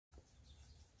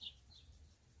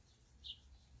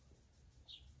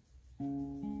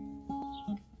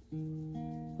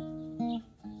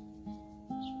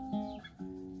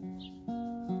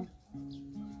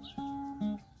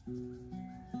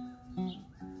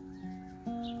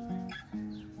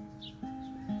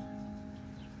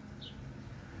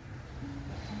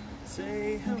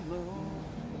Say hello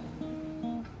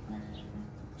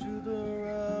to the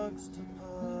rug's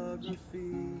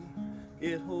topography.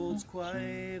 It holds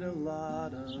quite a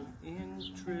lot of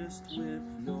interest with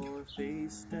your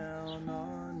face down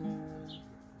on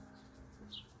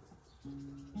it.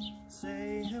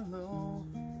 Say hello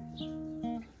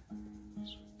to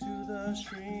the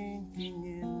shrinking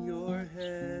in your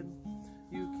head.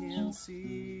 You can't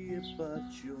see it, but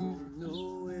you'll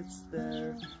know it's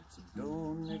there, so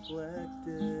don't neglect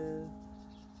it.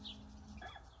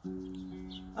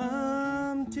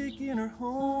 I'm taking her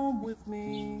home with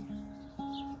me,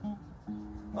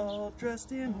 all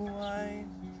dressed in white.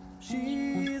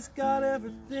 She's got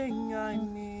everything I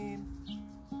need.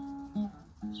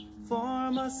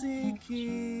 Pharmacy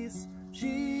keys,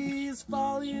 she's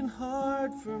falling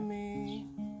hard for me.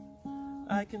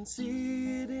 I can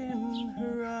see it in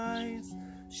her eyes.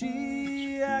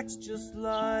 She acts just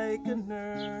like a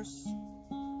nurse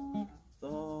with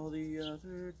all the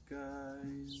other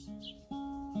guys.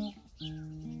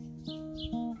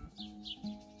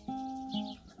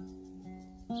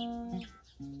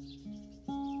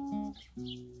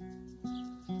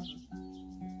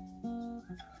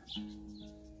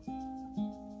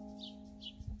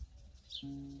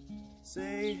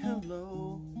 Say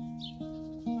hello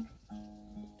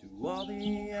to all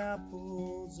the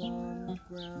apples on the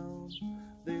ground.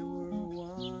 They were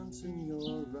once in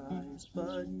your eyes,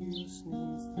 but you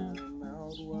sneezed them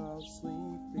out while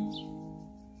sleeping.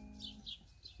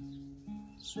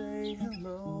 Say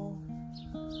hello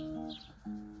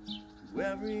to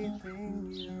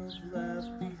everything you've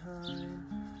left behind.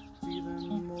 It's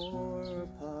even more a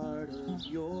part of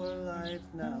your life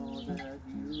now that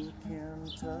you can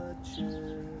touch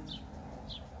it.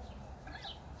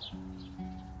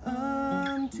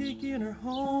 I'm taking her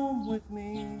home with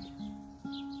me,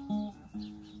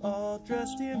 all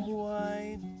dressed in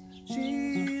white.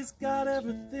 She's got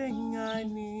everything I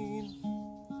need.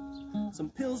 Some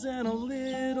pills and a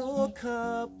little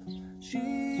cup.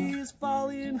 She's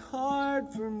falling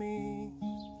hard for me.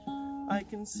 I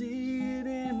can see it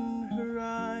in her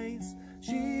eyes.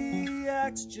 She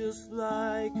acts just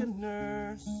like a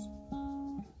nurse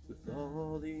with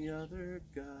all the other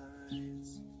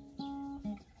guys.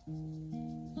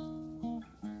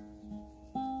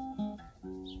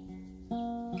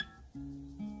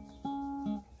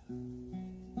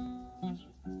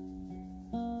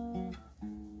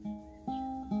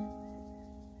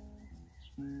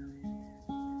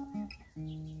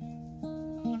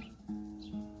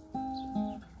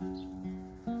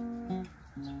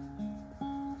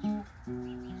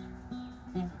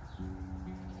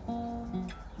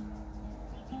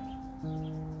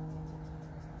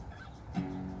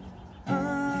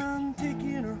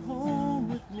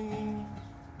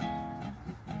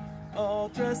 All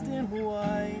dressed in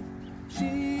white,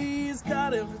 she's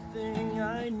got everything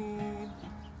I need.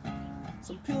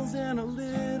 Some pills and a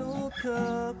little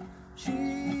cup.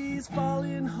 She's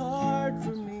falling hard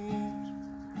for me.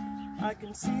 I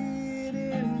can see it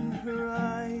in her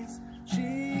eyes.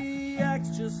 She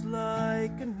acts just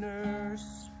like a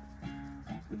nurse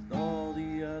with all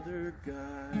the other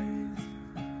guys.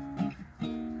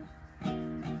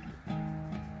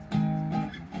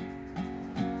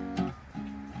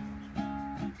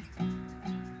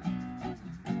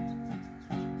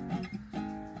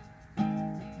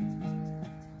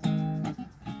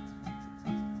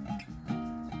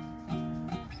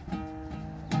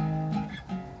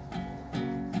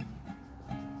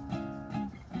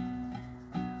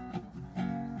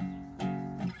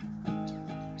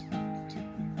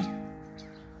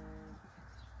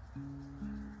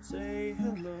 Say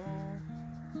hello